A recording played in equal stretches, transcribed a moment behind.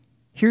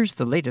Here's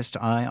the latest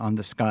Eye on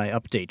the Sky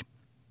update.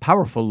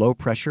 Powerful low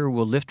pressure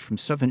will lift from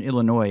southern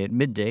Illinois at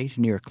midday to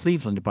near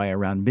Cleveland by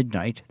around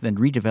midnight, then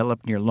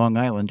redevelop near Long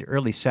Island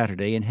early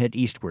Saturday and head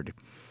eastward.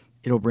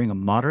 It'll bring a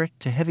moderate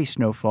to heavy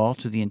snowfall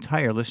to the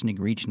entire listening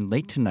region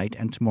late tonight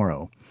and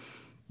tomorrow.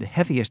 The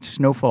heaviest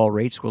snowfall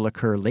rates will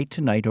occur late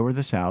tonight over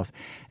the south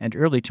and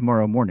early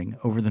tomorrow morning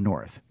over the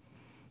north.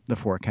 The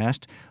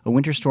forecast: a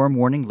winter storm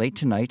warning late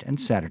tonight and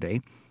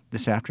Saturday.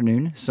 This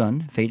afternoon,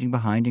 sun fading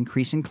behind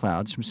increasing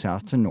clouds from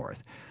south to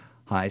north.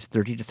 Highs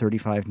 30 to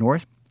 35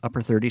 north,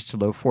 upper 30s to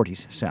low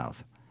 40s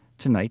south.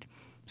 Tonight,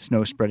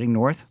 snow spreading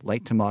north,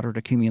 light to moderate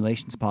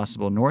accumulations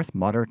possible north,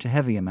 moderate to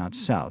heavy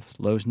amounts south,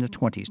 lows in the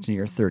 20s to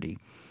near 30.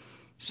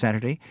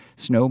 Saturday,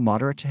 snow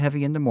moderate to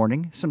heavy in the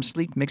morning, some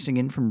sleet mixing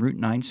in from Route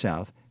 9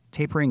 south,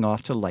 tapering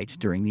off to light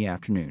during the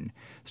afternoon.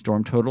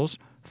 Storm totals: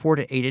 4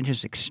 to 8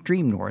 inches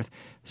extreme north,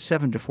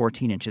 7 to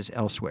 14 inches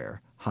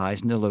elsewhere.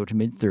 Highs in the low to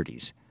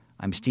mid-30s.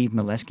 I'm Steve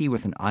Mileski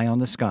with an Eye on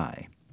the Sky.